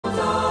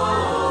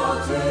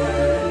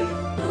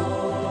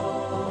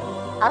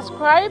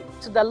Ascribe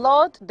to the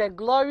Lord the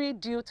glory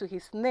due to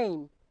his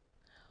name.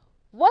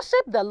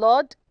 Worship the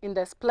Lord in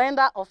the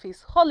splendor of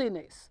his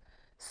holiness.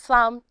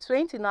 Psalm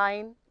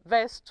 29,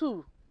 verse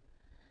 2.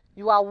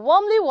 You are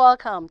warmly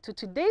welcome to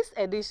today's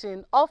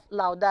edition of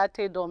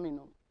Laudate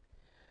Dominum.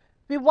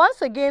 We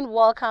once again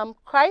welcome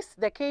Christ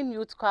the King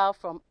Youth Choir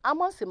from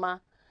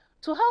Amosima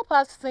to help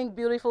us sing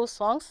beautiful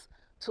songs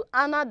to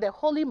honor the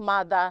Holy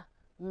Mother,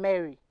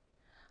 Mary.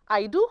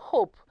 I do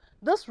hope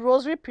this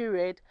rosary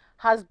period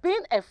has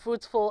been a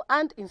fruitful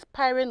and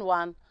inspiring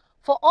one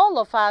for all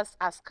of us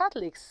as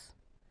Catholics.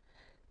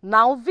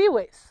 Now,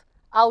 viewers,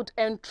 I would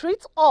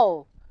entreat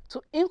all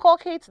to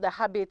inculcate the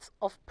habit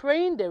of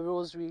praying the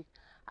rosary,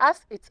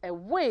 as it's a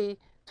way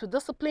to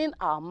discipline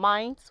our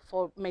minds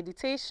for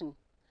meditation.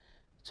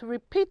 To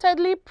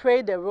repeatedly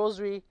pray the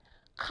rosary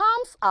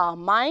calms our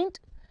mind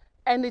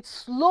and it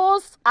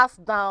slows us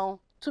down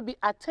to be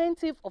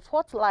attentive of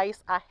what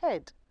lies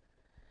ahead.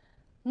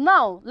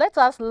 Now, let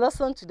us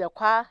listen to the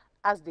choir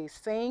as they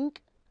sing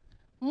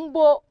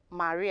Mbo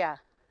Maria,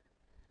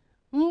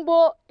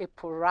 Mbo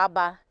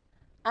Epuraba,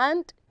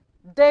 and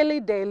Daily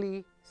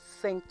Daily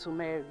Sing to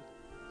Mary.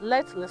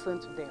 Let's listen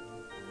to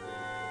them.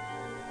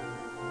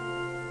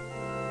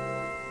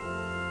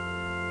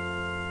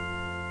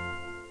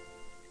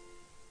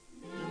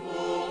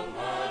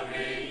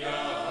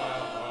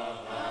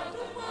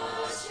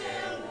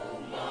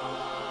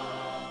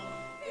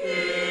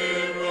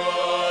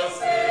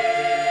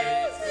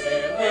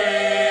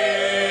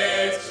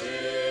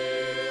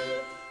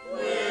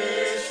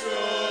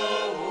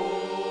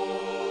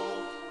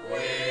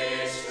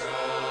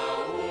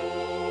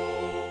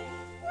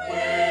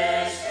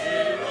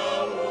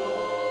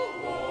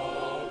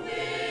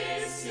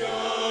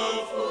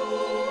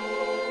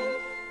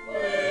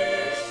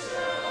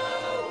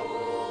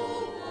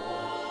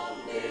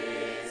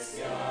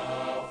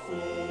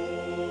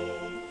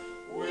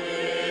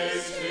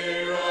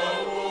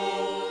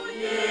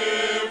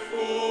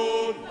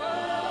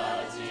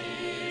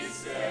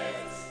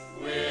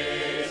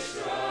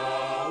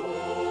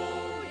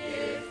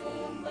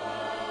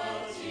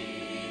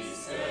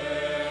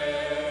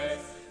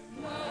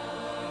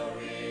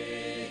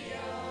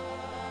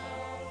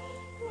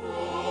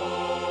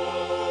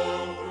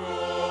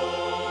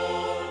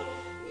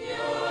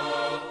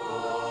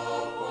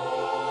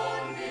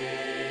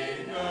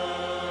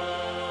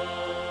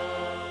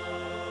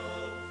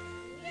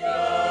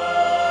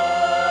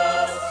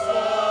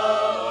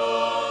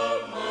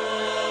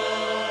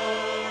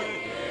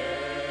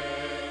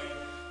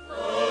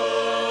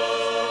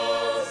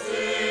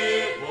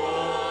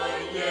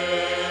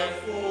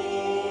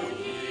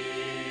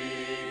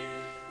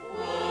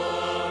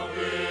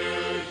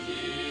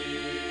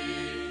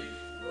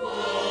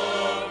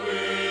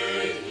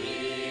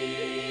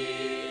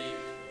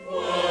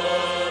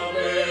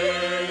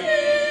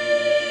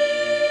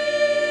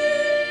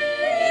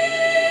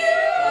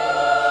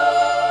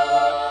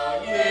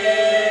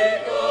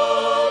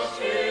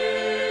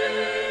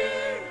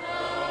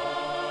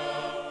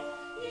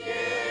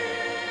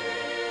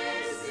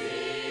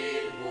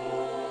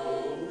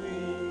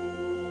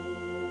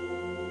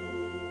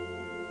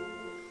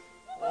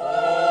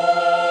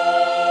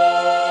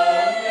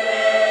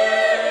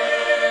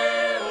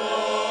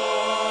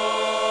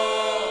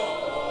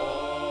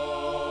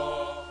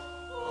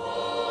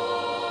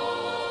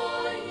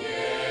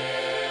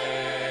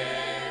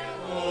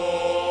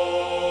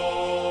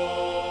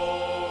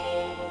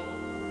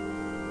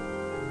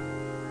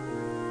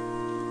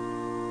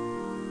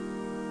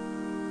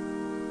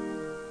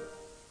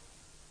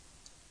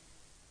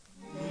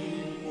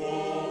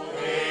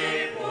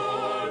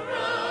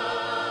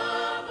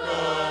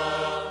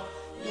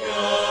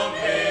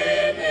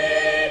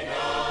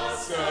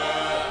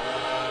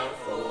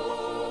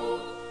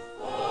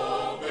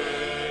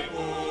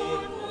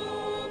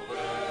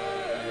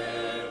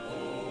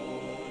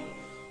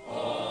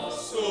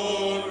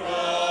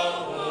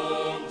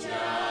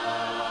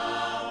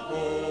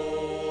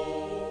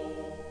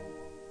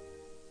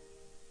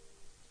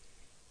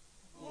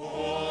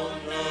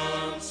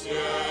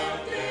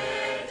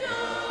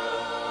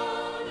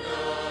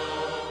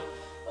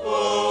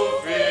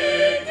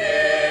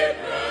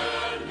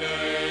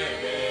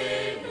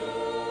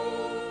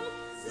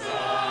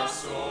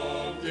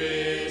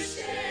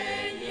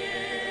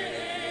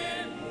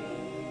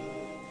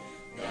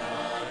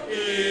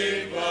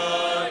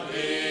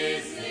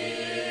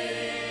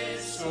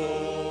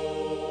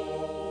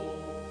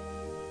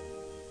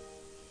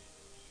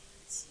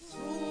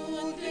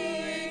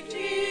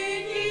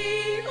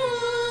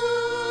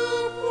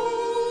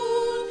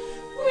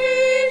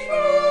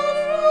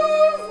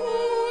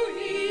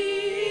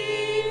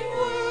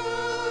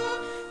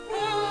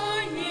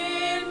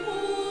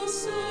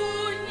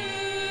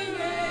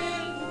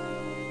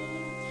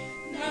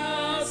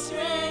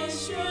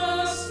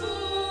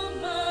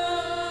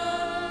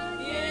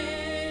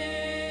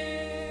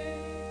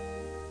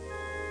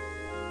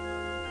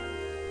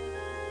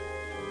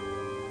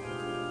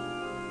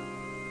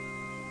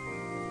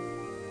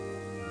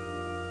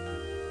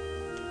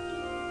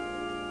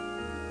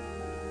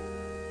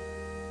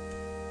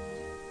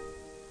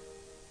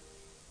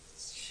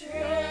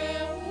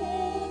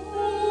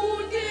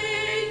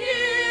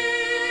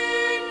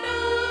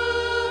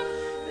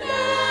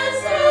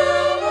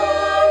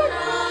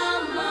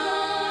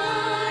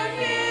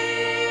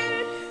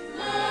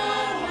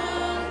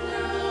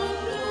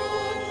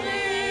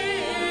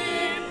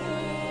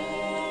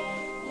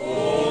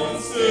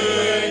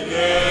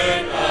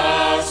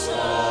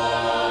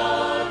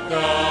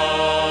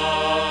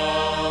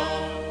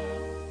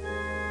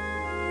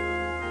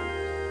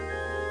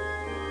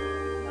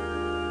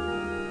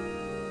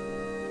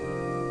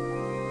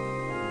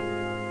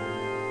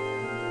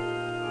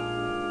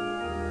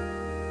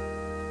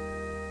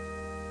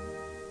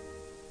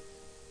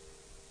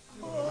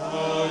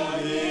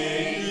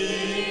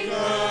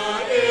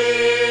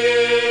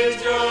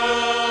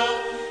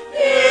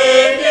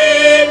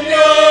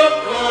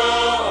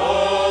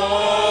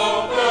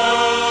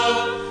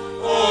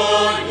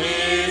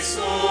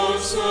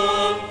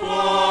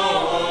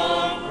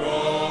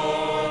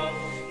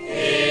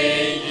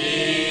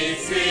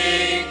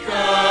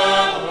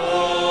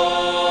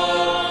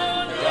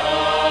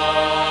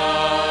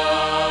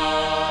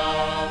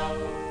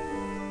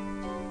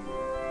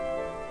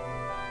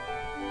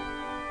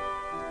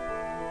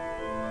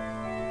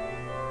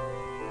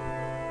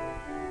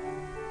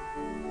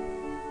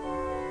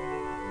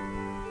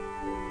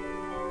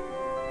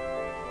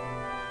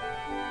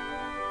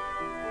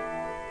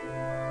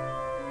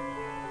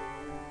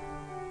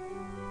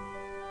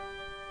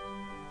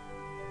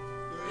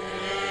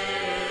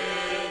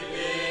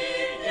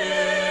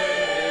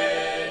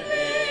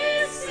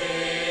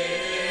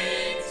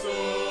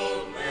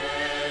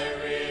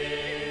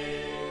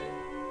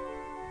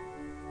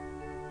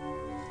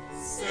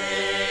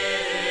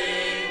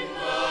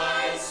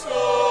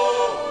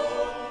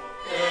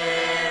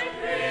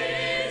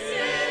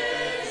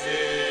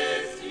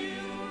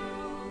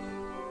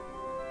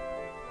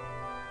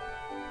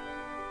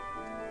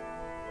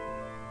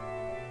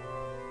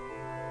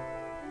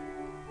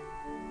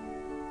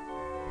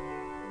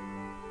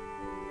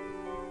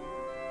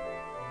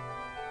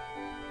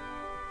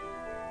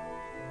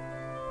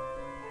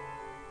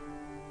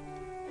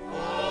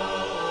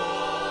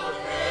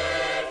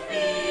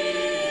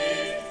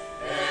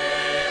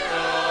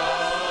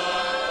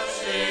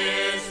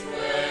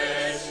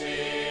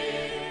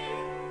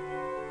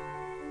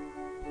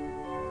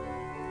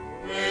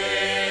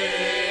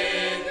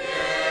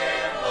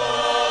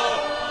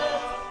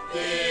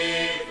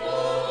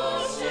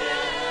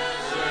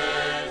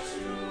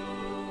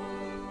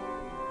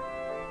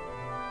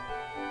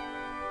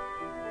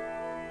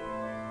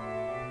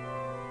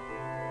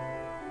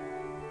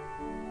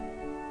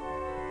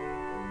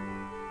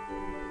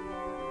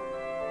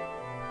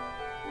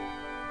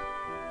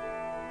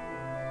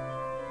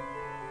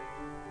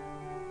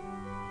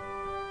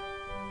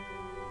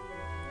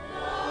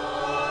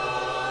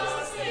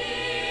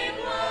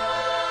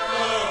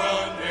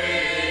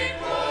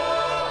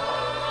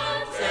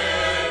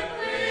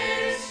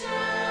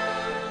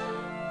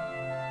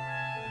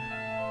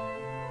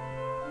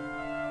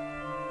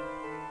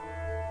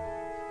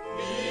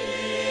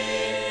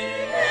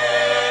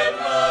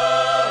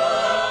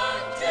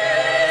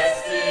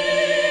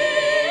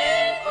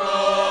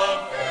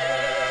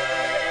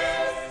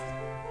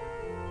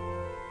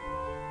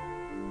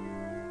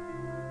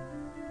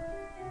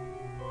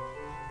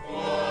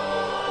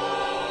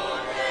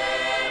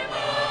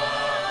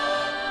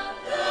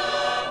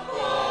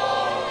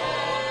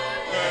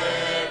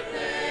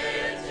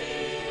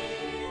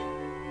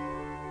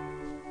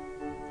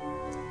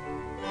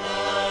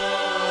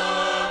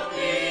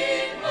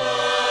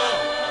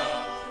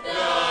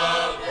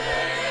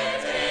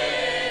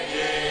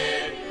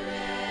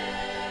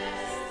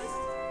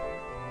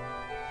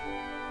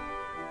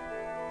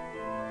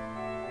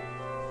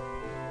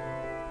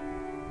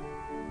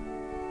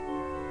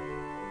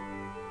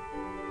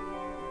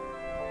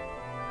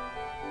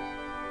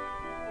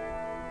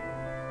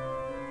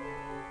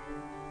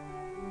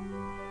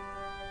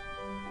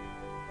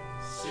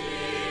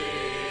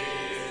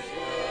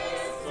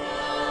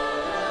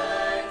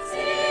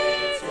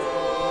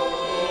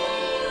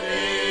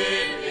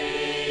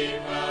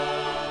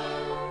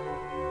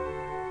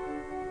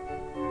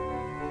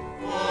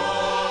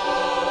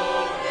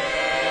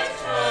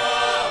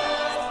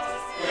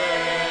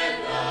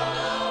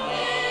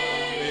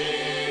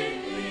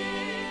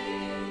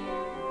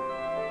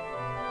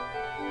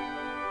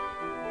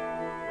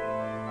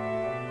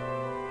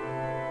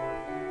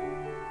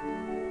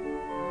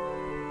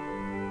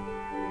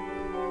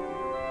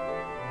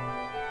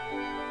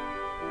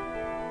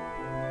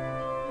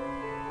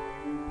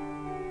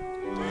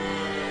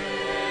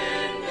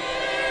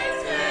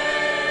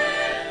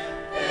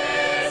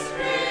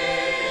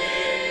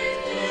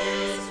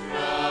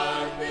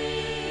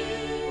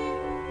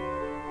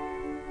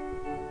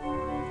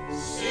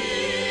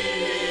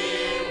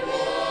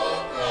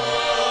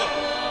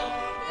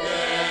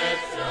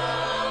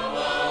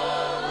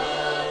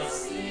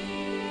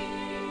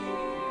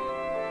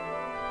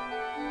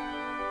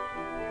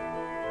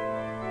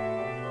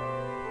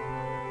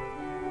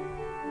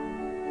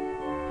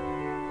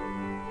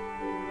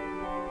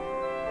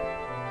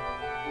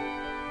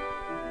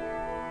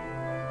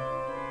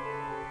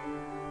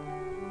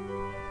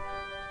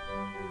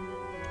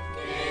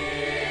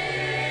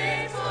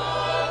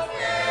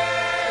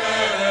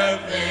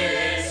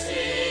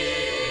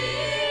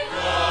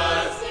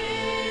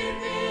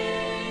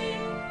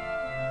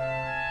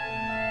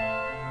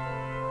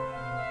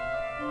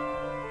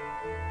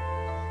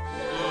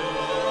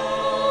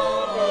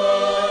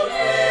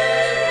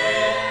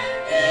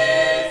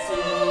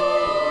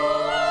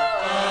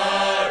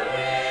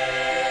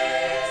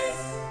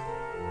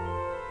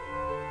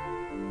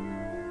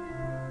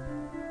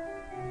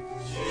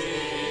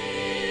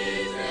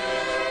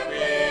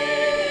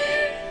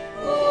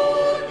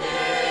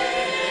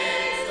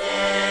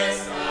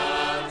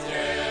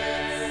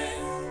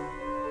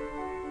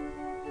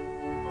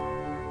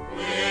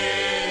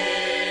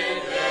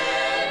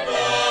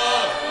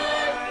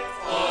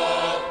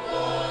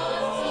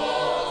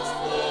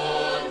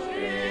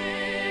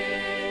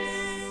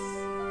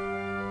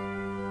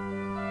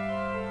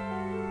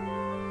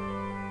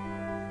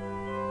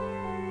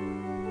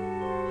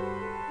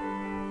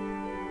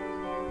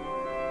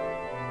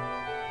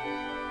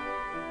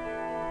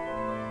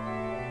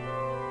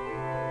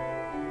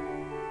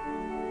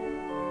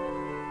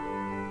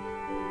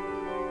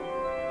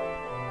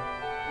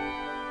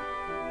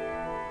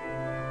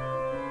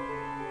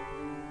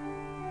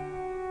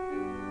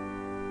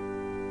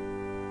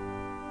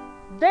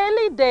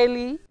 Daily,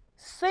 daily,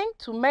 sing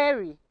to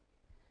Mary.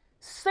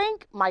 Sing,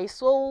 my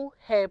soul,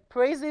 her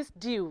praises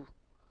due.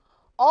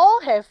 All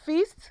her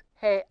feast,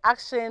 her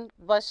action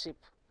worship.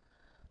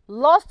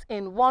 Lost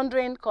in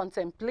wandering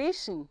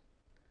contemplation.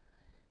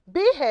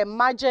 Be her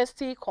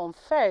majesty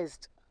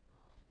confessed.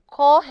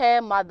 Call her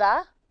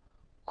mother,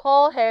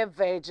 call her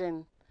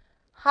virgin.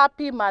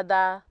 Happy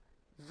mother,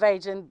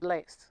 virgin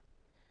blessed.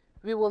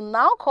 We will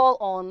now call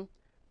on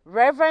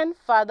Reverend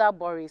Father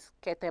Boris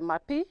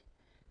Ketemapi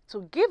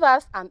to give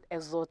us an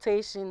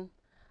exhortation.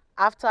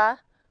 After,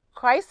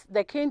 Christ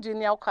the King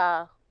Junior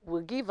Choir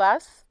will give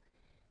us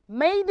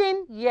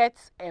Maiden Yet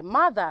a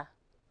Mother,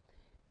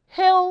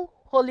 Hail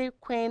Holy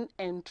Queen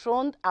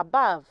enthroned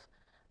above,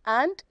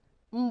 and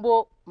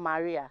Mbo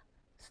Maria.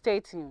 Stay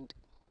tuned.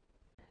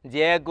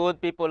 Dear good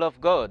people of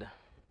God,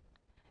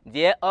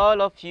 dear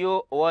all of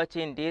you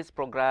watching this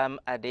program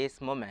at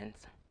this moment,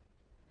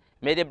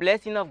 may the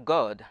blessing of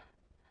God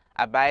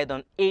abide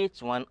on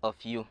each one of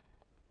you.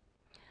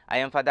 I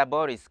am Father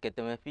Boris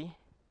Ketemepi,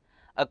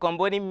 a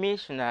Comboni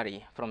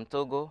missionary from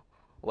Togo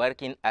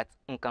working at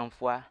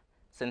Nkamfwa,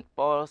 St.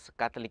 Paul's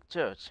Catholic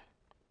Church.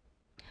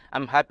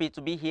 I'm happy to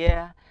be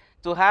here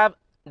to have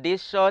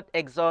this short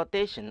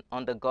exhortation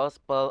on the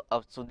Gospel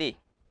of today.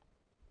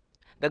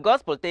 The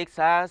Gospel takes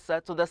us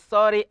to the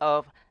story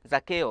of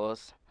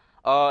Zacchaeus,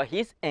 or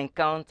his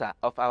encounter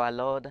of our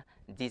Lord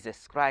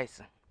Jesus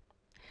Christ.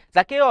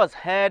 Zacchaeus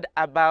heard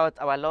about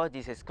our Lord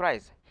Jesus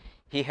Christ.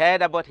 He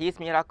heard about his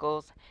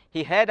miracles.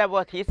 He heard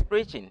about his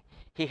preaching.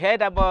 He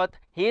heard about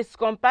his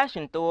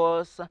compassion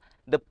towards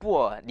the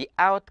poor, the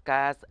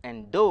outcasts,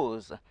 and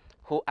those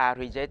who are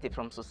rejected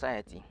from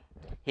society.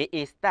 He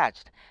is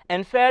touched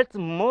and felt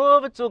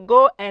moved to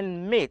go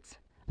and meet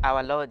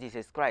our Lord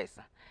Jesus Christ.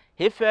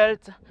 He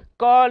felt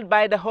called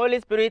by the Holy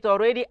Spirit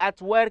already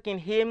at work in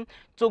him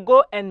to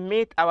go and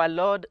meet our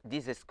Lord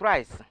Jesus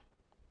Christ.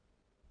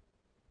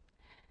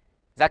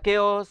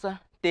 Zacchaeus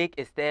take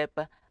a step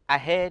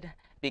ahead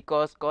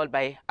because called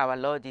by our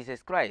Lord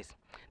Jesus Christ.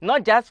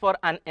 Not just for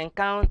an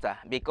encounter,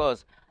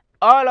 because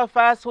all of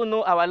us who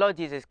know our Lord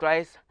Jesus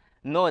Christ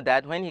know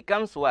that when he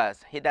comes to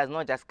us, he does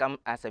not just come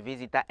as a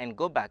visitor and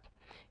go back.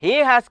 He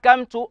has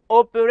come to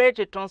operate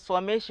a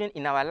transformation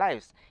in our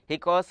lives. He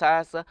calls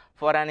us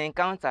for an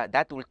encounter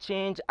that will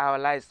change our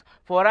lives,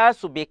 for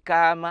us to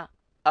become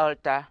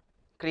alter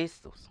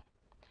Christus.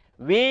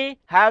 We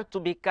have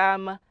to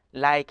become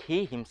like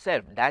he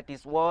himself. That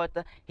is what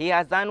he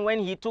has done when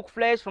he took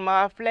flesh from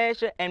our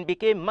flesh and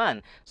became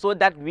man, so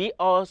that we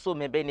also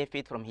may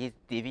benefit from his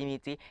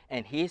divinity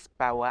and his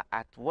power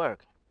at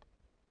work.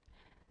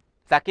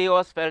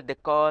 Zacchaeus felt the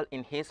call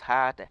in his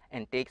heart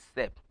and takes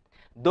steps.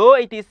 Though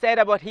it is said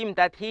about him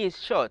that he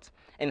is short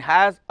and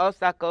has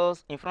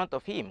obstacles in front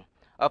of him,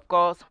 of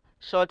course,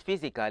 short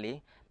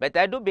physically, but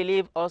I do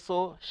believe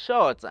also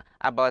short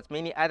about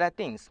many other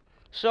things.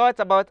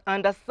 Short about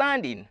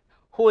understanding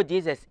who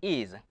Jesus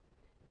is.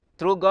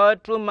 Through God,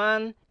 through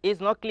man,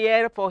 is not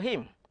clear for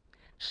him.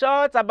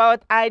 Short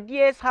about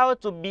ideas how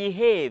to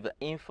behave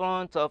in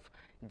front of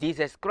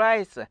Jesus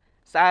Christ,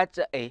 such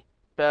a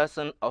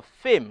person of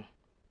fame.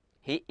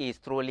 He is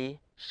truly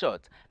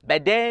short.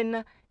 But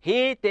then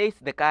he takes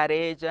the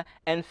courage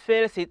and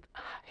fills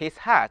his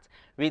heart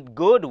with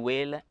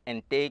goodwill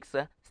and takes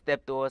a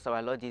step towards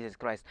our Lord Jesus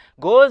Christ.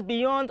 Goes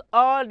beyond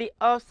all the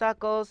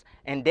obstacles,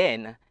 and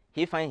then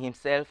he finds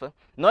himself,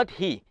 not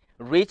he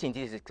reaching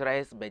Jesus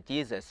Christ, but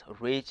Jesus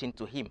reaching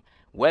to him,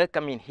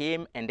 welcoming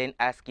him, and then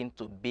asking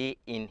to be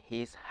in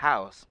his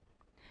house.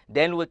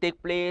 Then will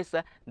take place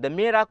the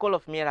miracle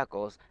of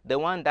miracles, the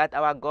one that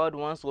our God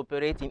wants to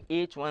operate in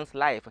each one's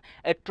life,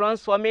 a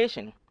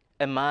transformation,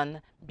 a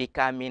man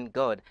becoming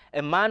God,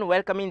 a man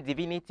welcoming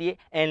divinity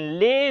and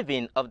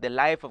living of the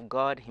life of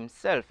God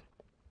himself.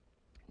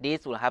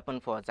 This will happen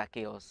for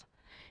Zacchaeus.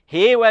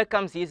 He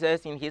welcomes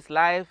Jesus in his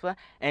life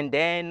and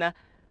then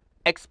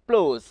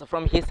explodes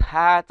from his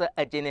heart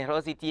a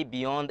generosity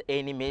beyond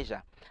any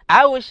measure.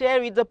 I will share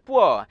with the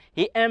poor.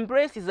 He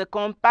embraces the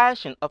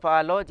compassion of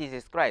our Lord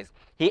Jesus Christ.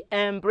 He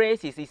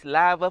embraces his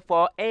love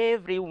for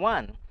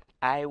everyone.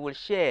 I will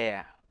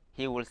share,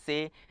 he will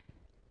say,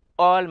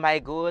 all my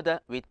good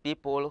with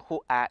people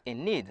who are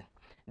in need.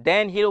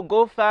 Then he'll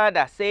go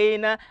further,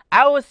 saying,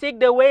 I will seek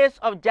the ways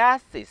of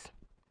justice.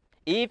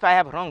 If I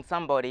have wronged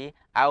somebody,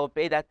 I will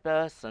pay that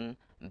person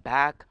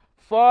back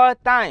 4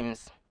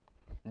 times.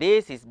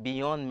 This is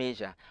beyond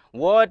measure.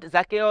 What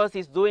Zacchaeus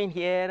is doing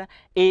here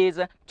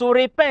is to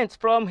repent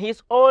from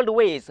his old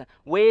ways,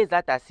 ways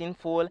that are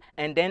sinful,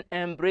 and then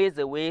embrace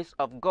the ways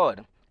of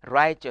God,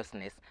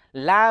 righteousness,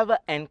 love,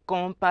 and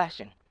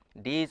compassion.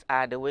 These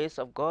are the ways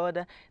of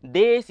God.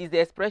 This is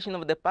the expression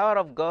of the power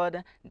of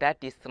God that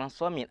is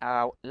transforming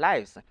our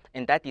lives,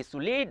 and that is to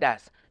lead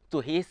us to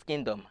his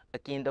kingdom, a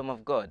kingdom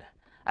of God.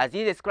 As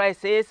Jesus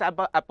Christ says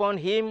upon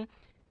him,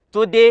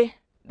 today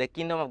the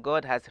kingdom of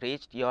God has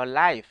reached your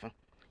life,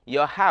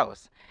 your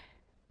house.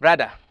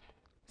 Brother,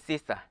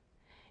 sister,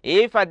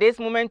 if at this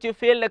moment you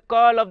feel the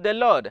call of the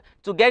Lord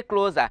to get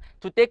closer,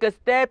 to take a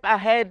step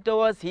ahead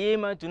towards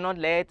him, do not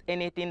let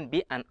anything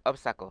be an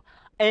obstacle.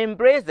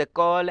 Embrace the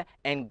call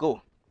and go.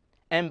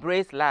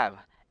 Embrace love,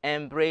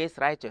 embrace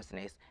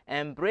righteousness,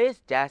 embrace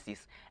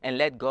justice, and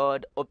let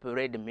God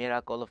operate the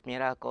miracle of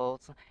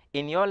miracles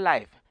in your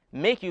life.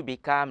 Make you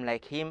become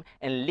like Him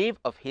and live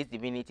of His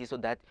divinity so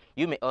that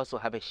you may also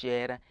have a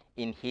share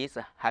in His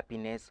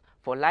happiness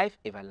for life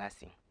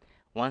everlasting.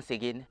 Once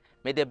again,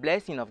 may the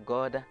blessing of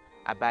God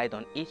abide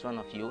on each one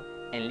of you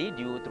and lead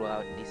you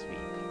throughout this week.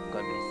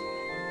 God bless you.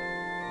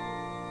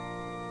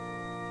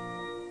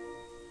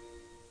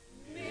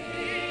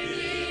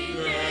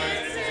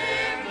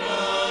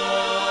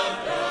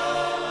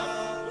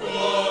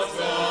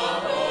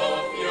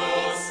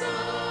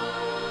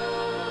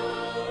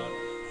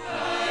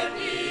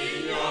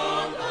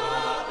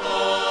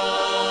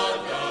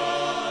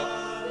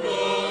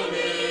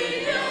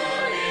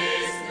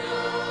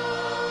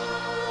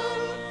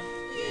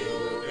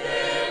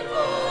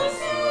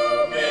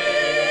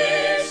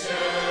 Consummation,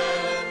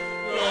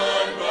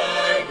 run by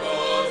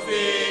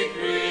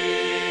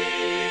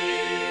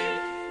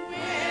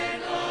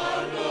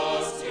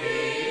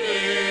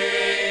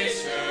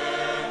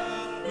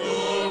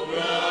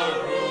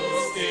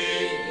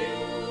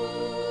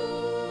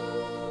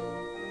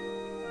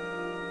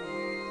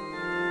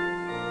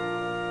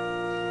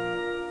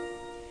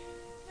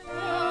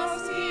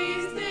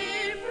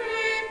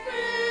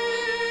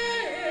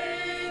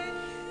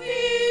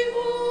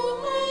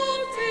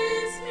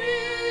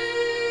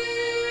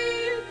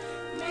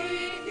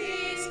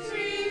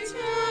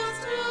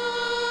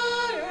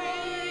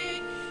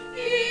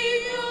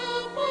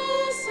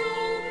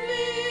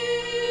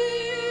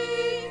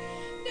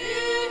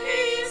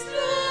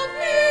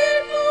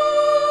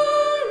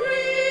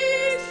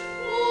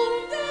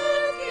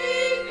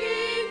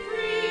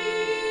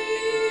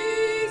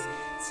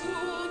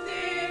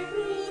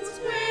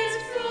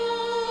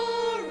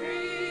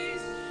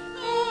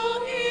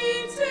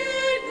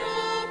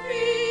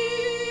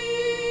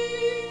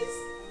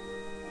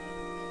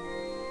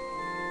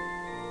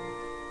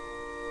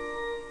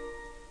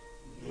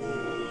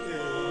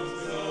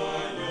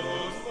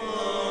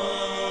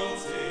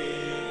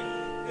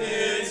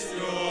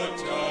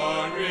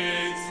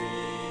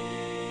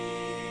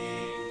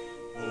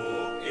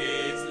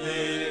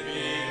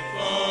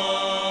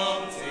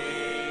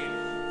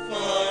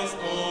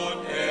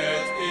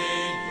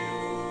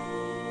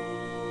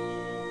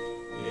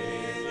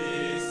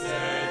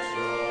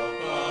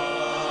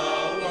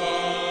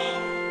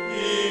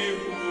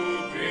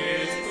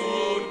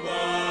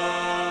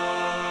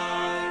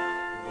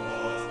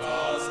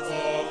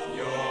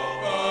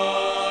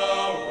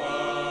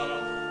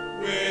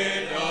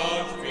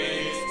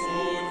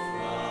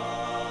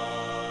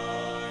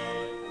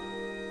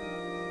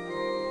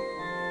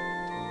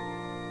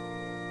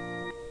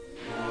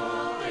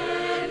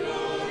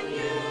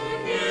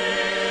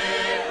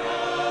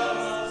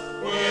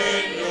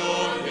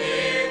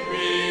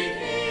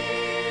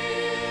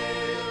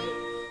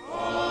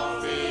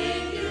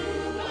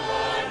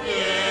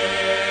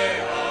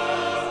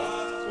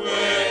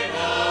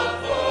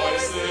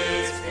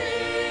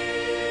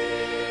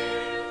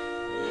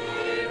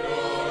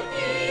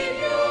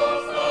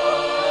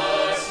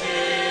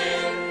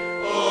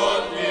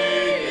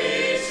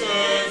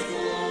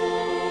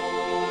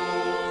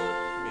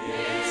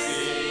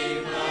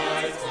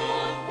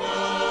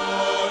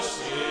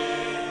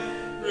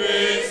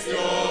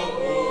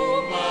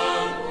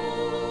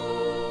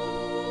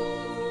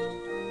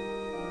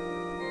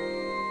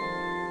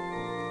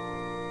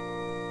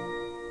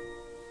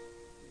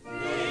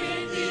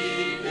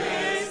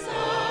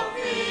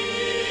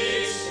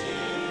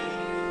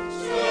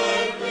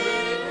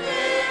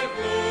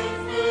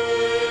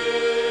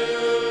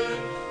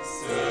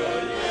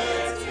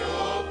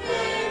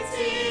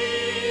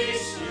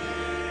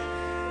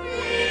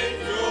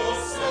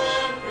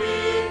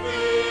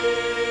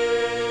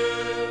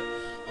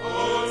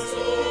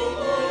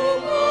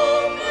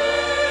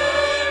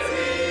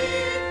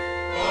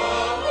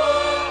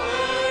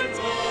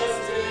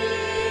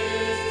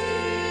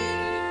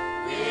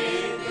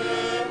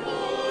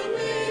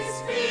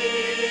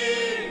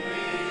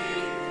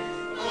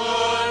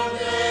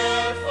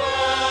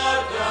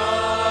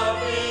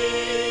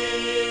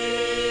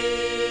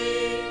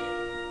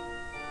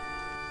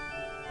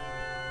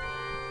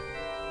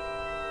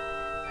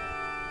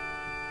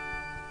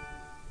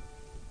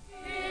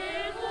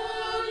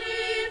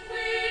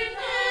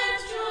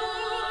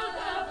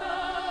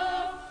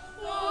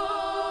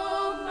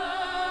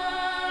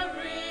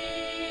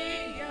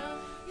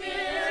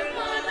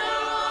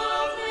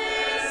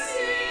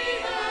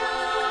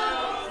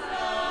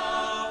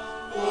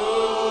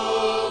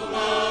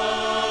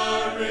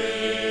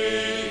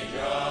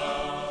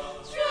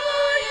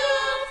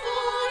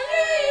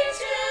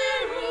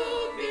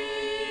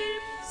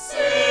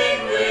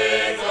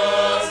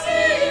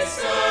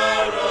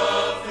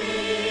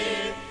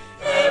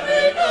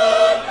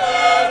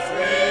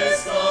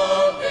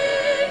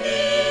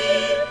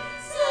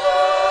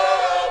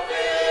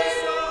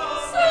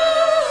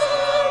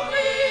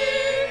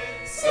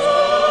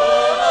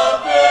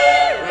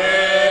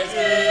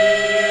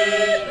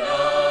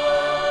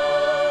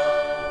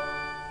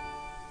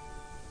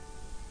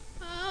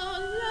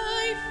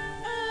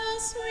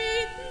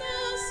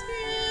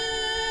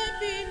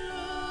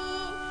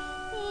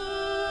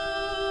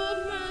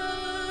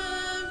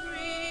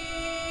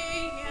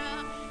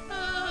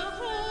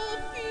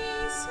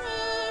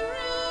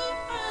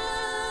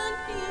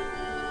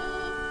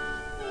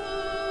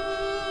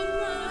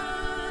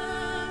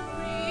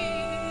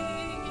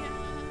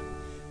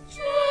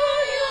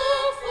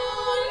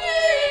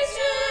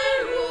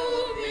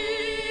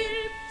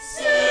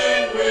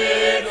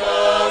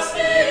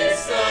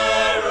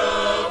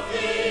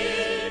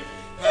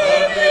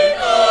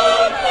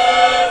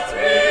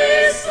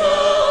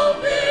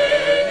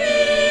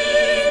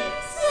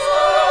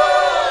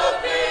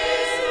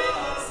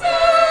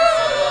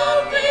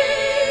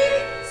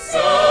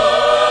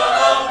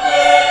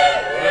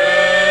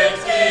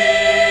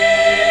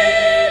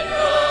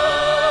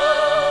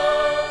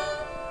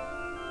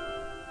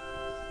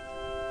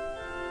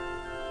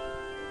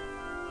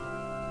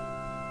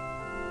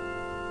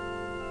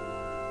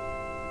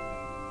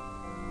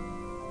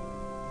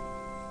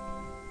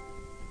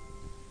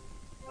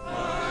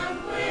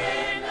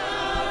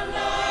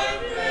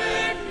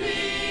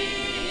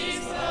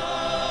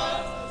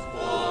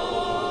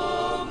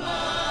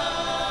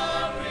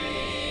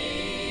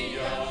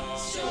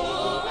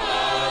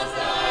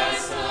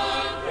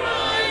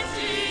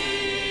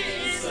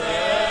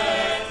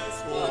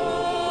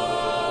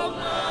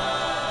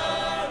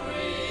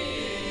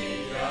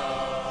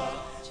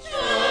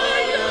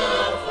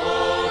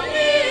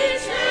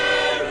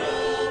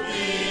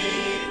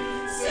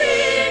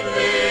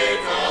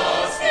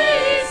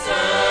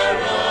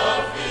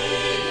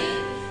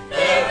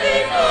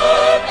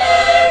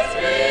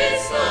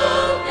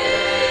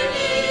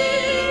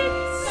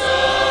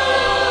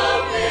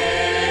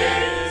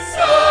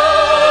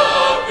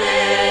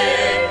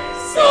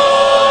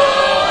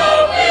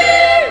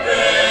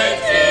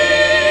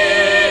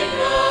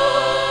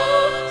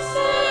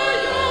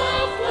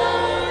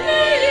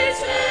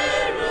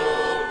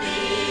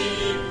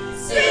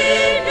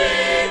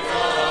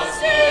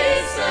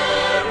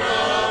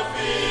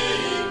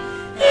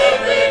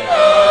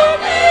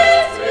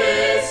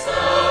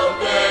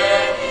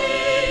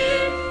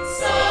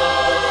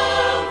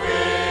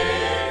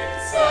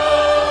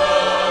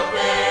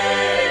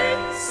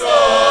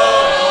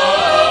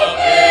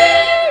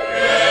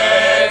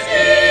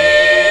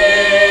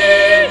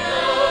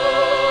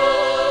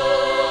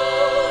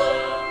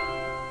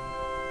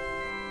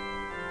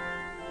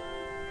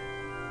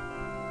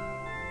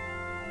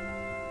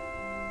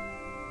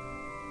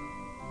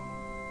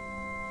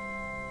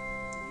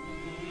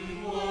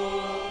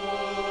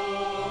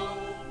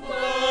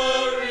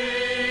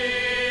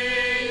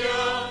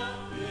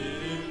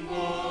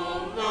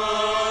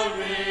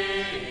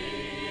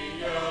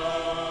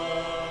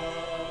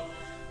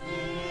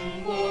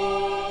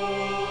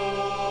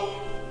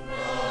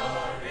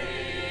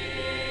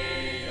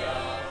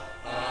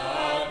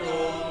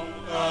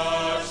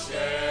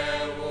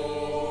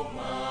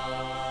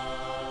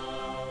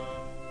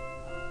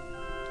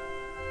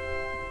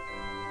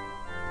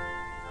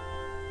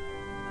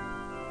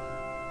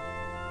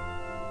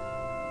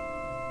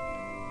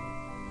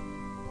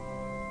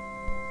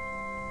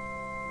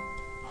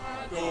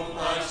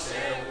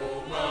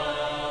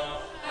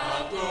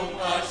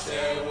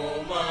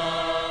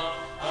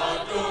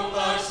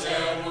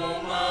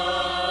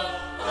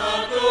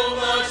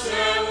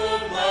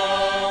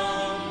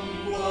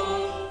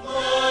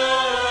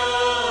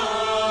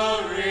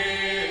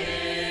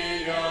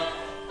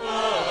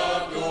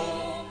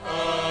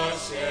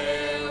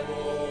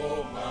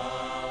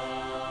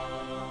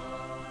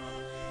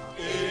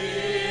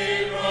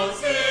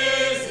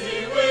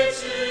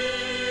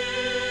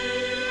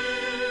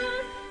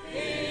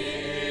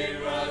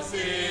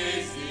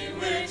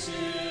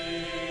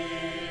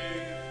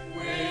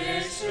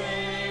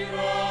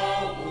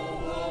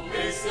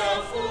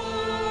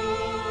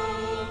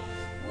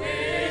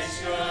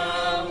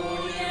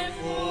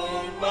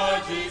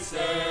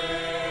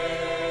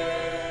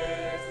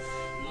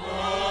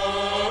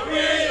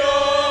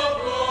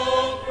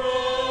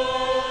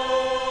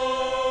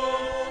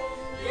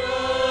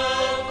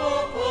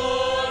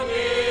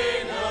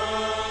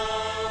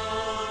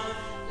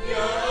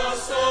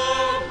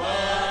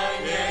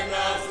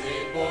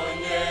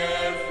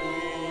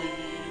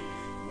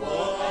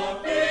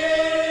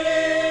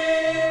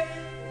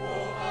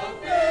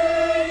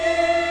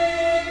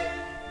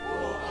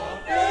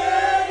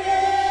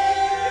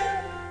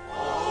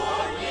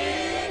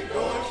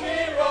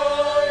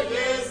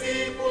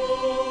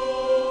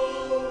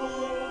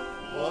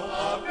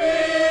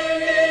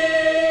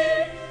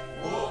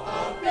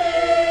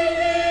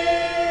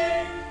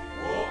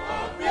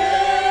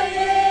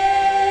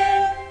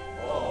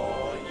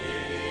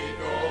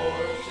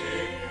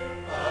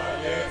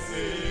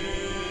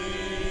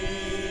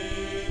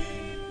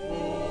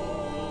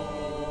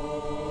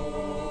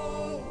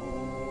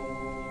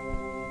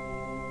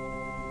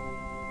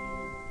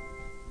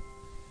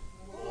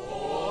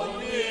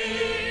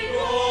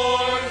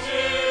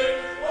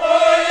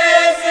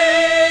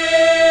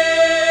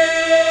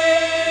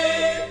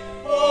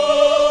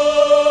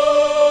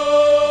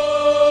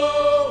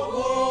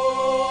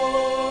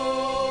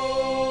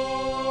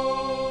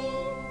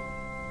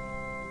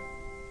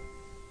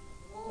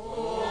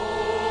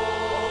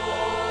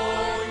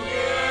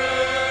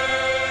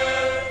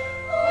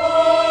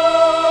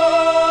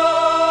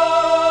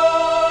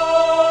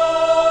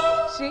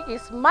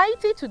is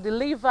mighty to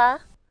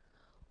deliver.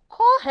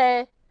 Call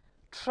her,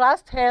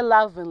 trust her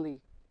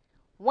lovingly.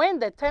 When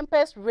the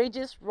tempest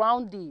rages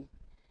round thee,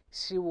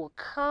 she will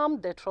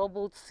calm the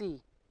troubled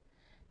sea.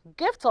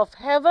 Gift of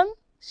heaven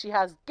she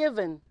has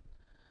given,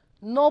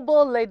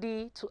 noble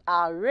lady to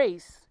our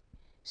race.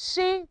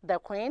 She, the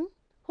queen,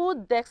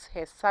 who decks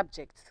her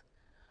subjects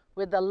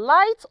with the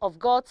light of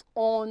God's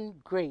own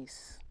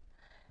grace.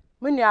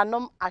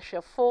 Munuanom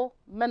ahwefo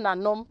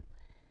menanom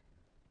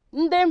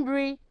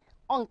ndembri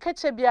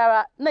onkeche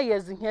biara na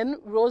yezihen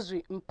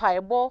rosary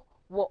mpaebo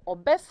wo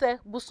obese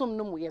busum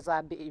no mu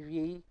yezabe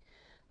ewie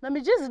na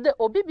megezide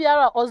obi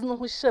biara ozno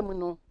hu hyem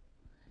no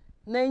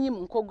na enyim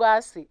nkogwa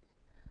ase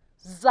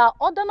za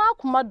odana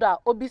akomado a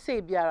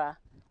obise biara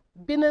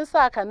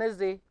binensa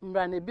akaneze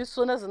mra na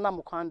biso na zina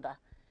mkwanda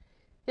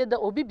yeda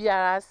obi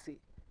biara ase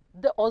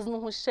de ozno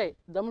hu hye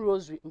dam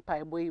rosary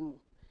mpaebo yimu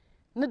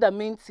ne da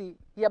menti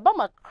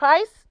yebama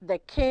Christ the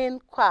King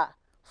kwa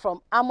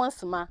from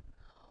Amosima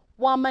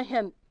wama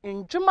hen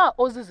ndwuma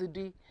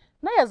ozizidi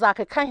na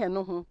yezakeka hen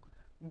no ho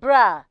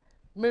bra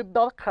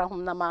mebel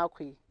krahum na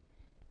makwe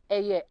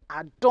eye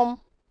adom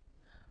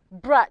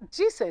bra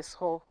Jesus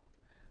ho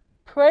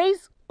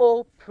praise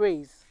oh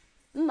praise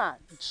na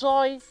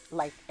joy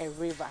like a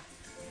river.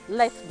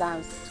 Let's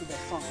dance to the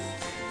song.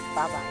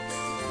 Bye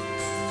bye.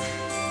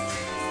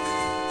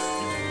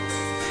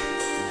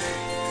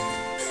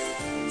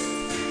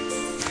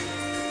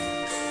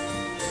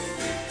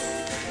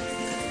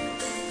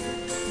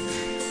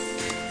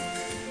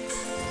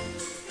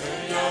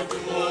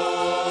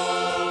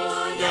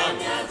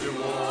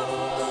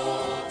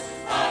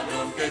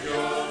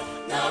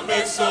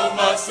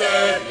 Amosima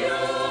Savior,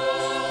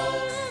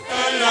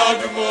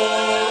 Adumo,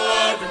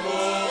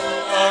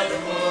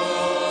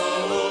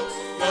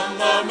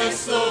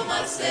 Amosima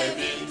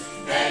Savior,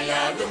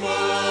 Adumo,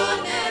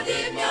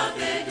 Nedimya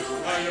Bedu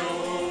Hayo,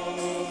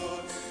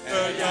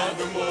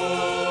 Adumo,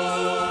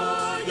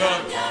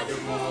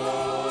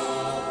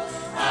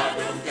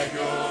 Adum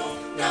Kejo,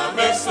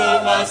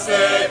 Amosima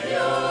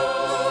Savior,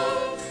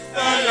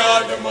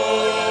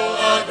 Adumo.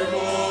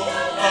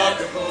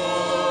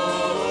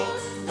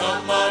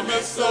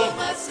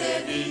 Amosima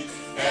Savior,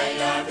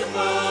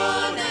 Adumo,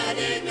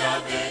 Nedimya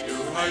Bedu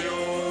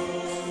Hayo,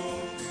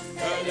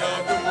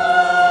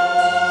 Adumo,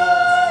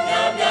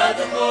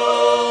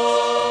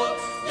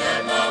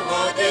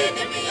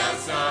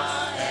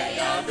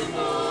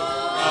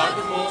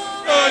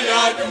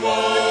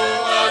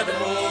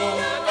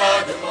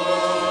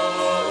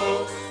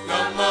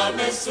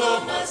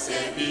 Amosima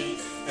Savior,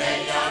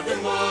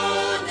 Adumo,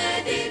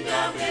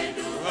 Nedimya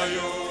Bedu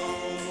Hayo,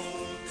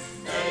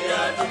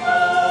 Adumo,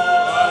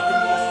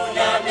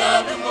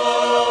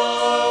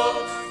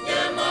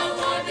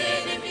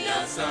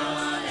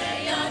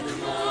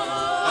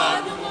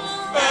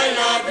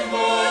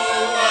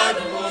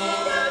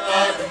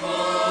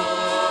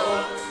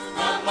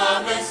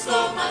 Amosima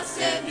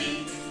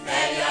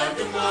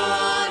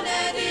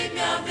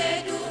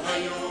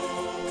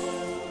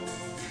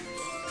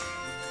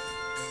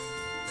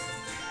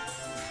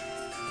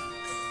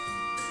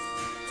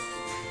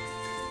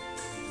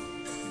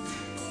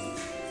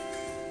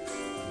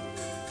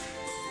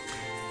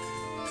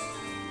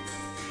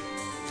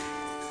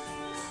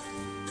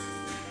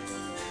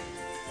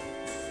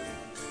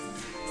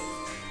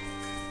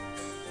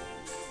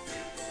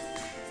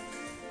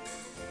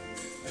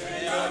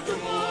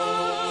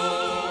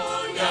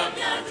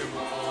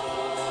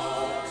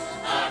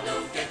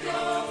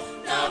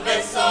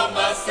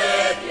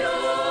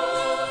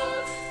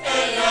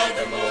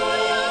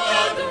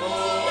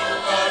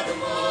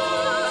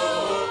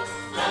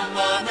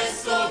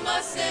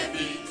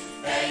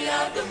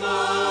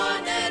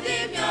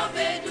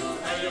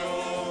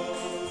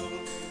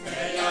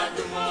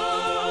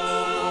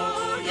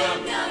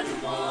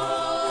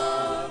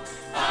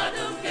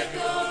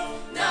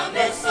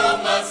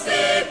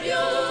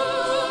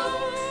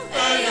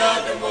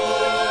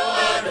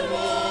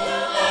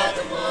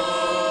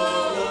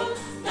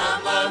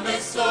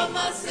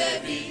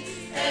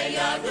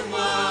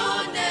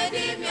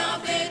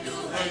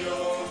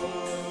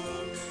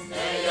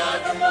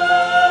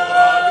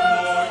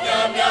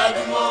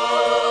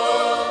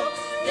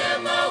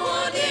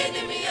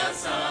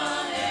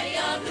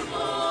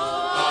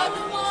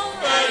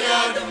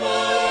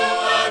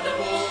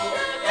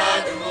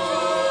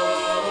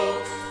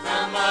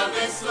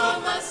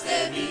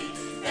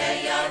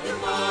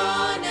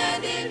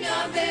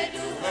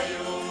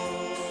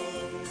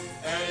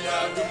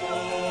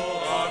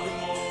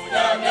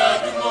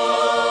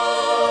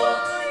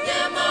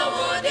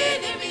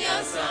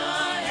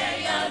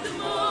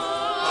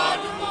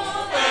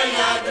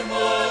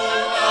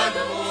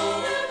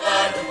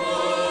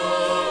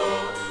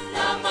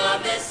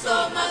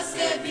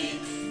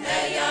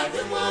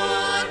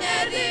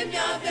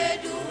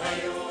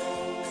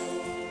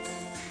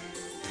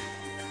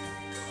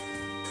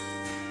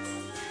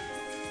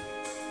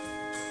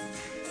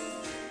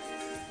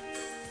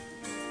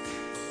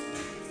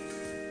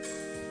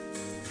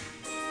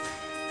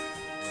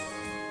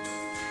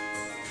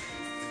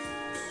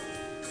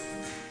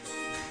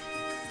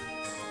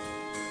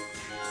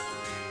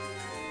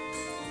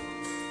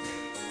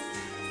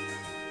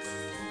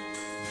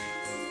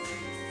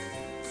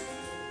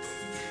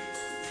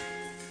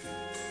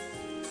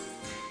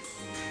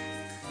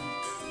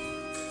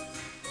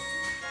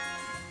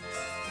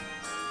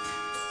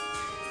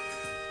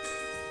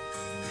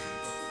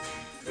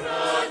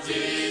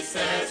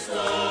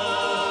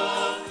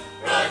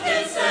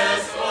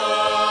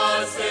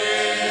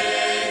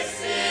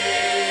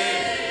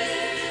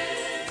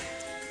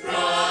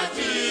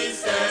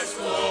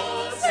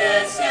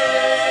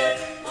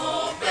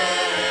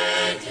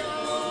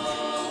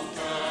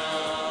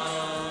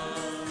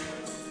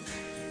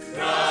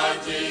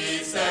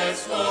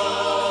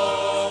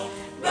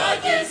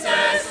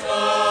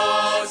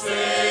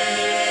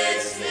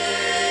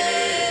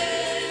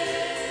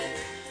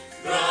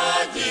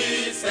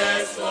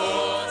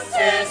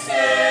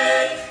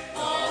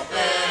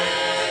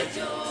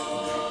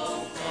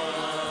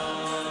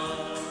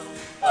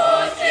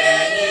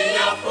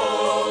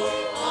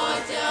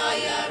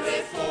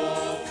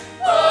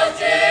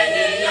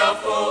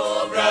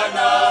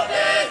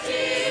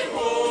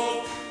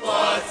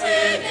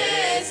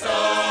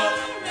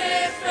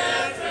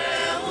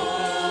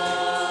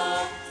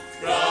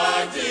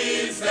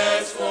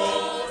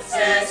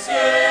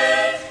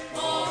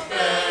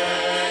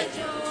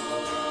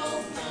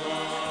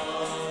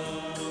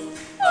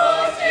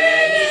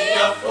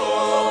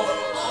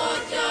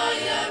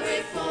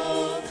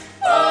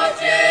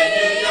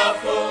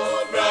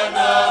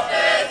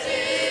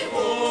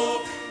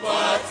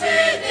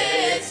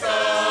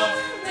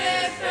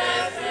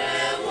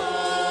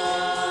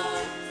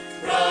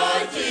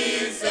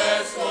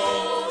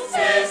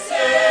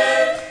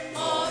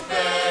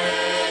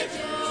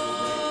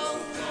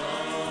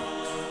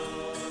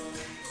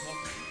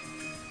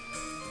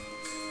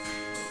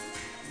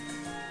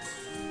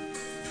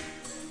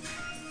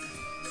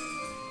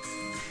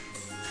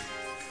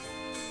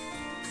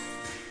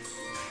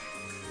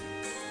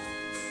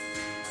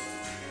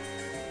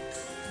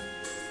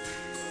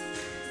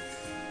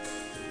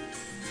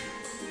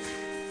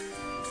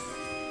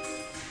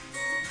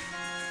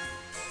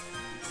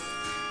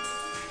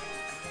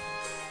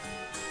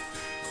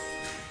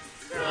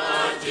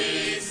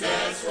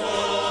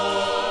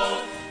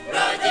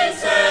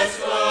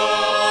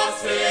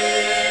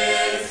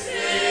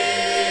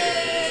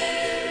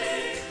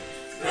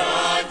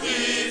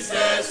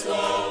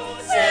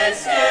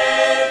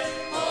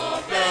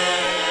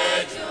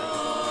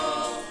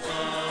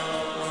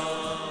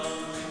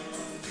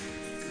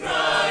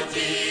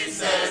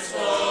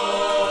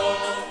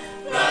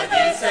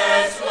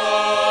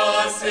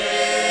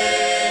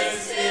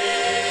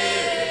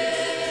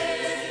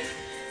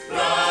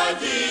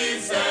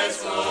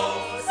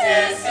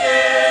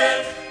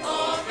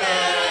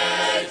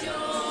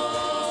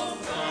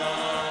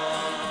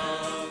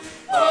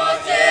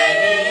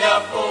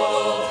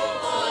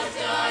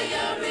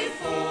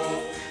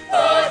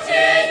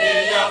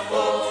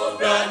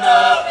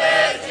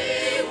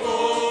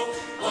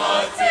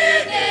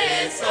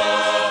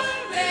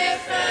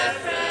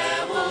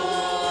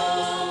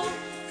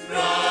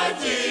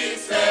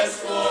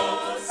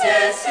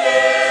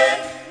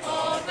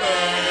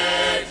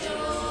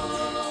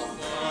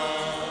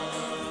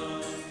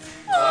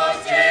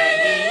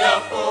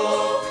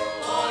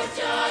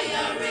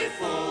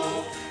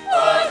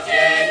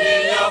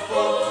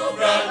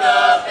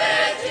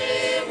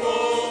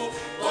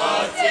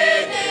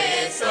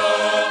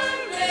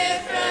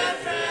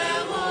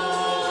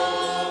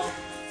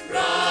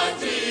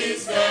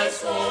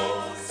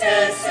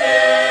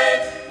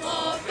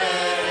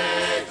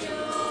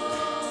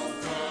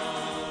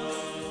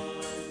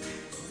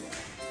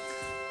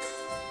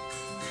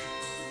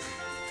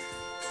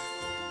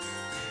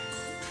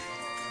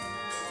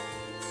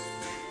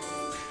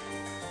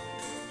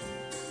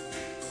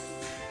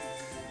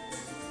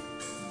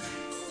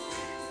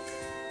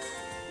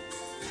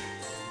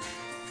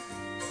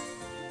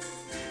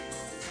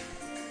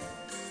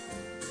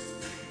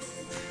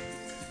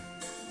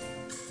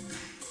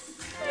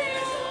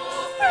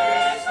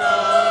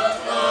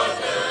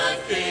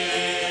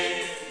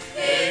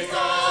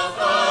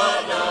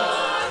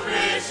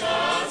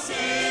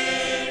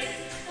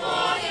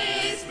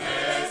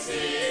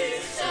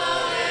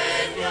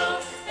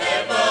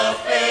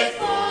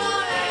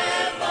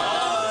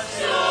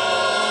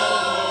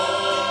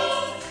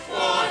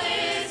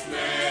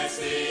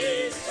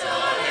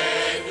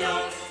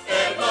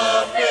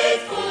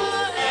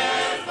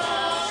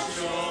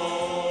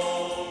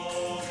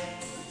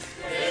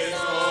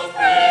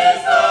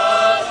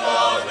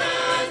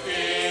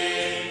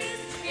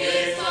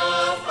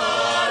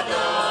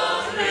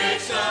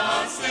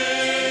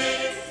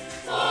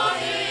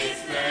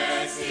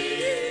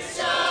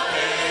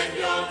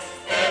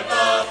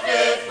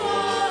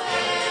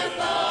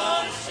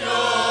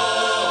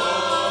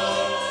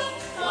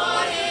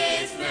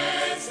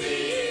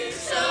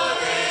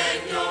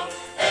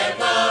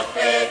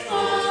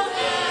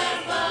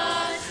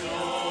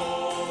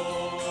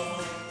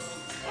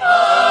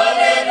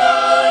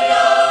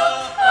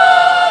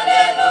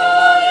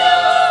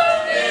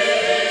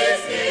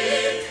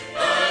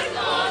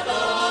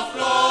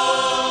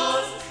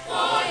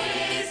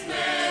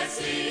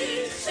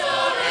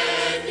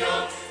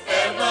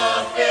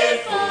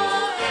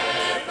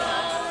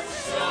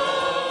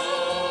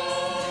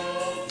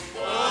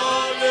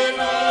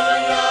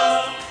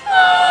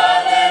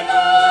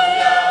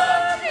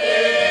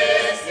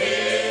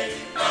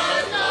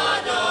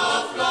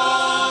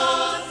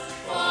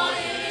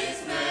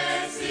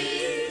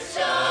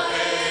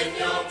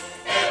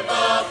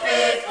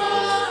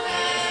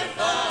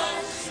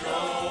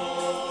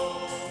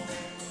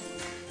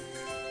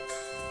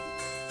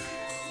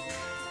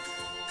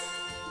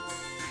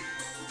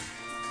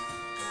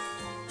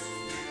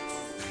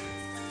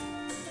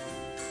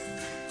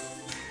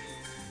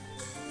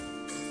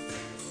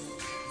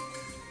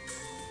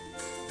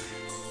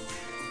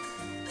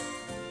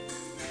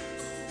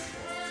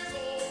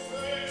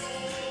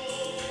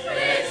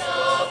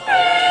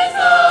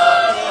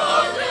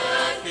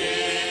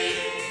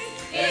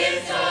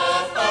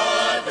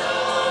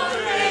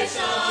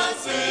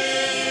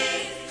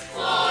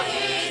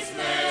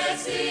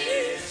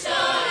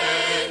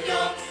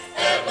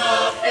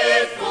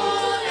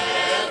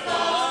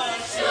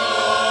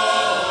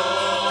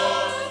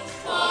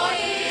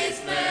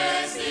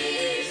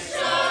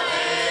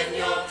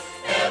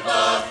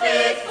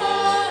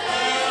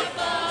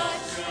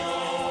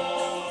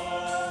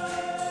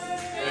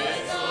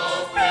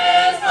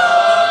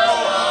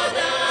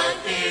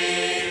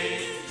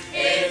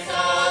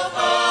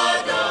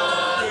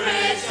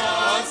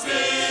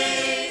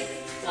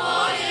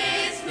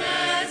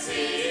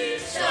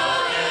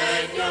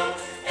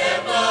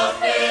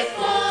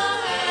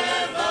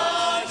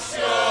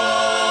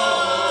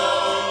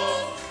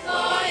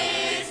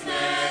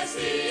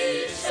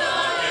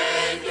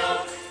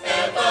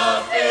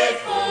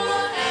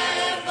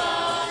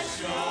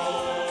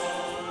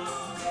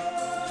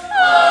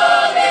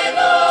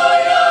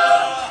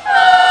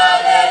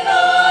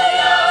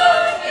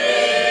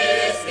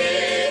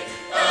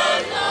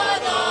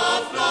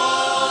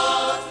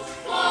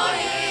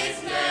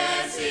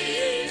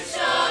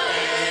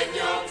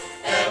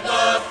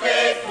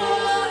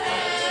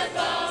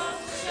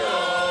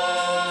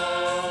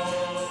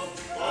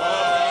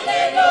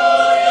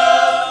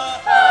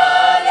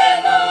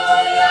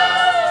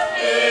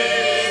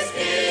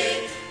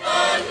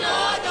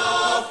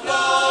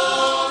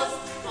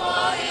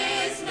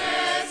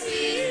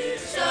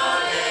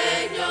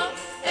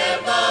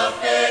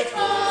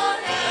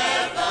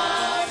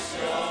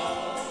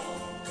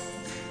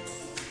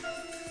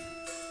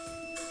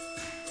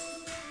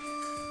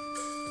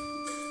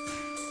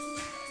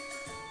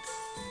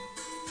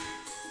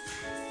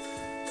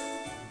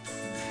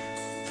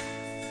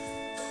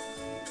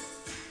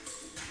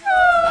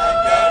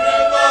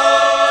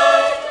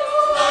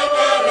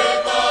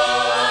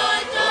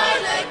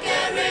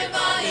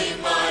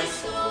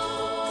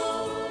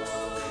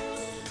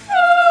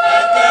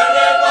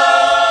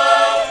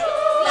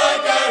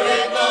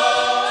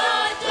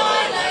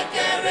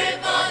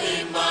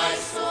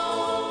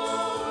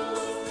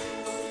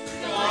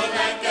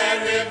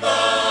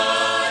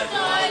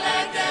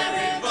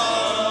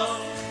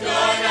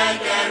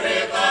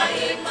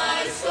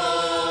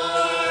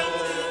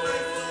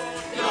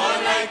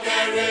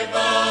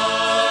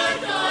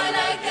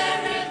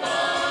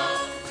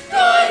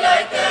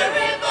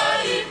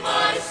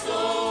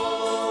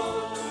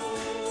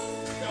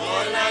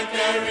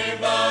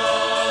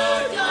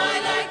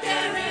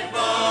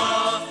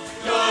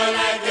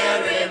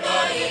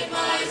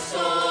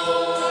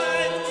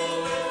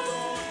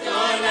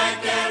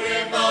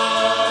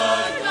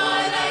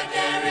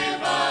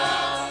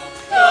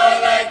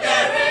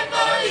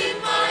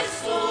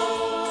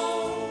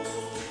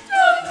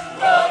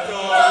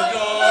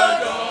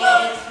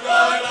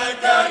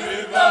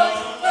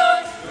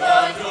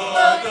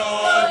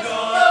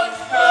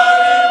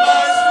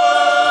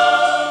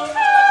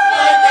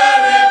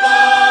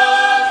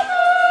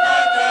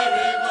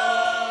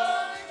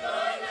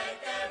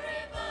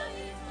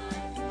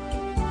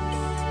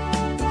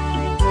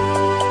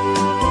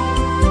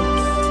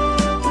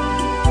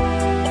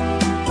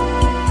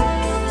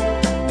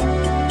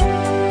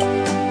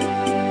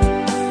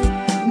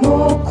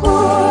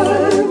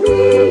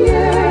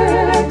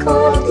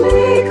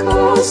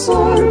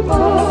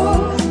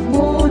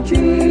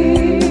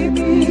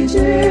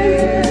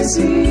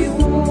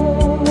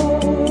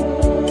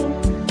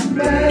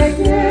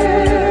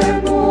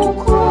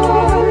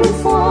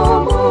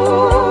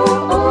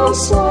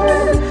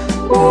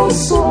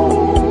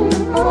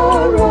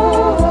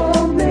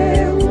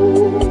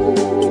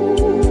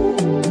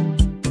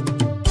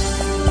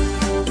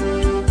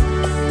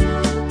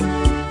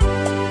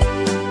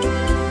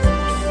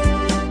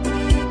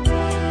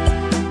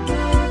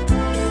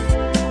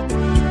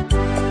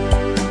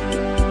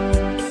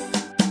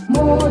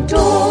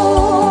Moto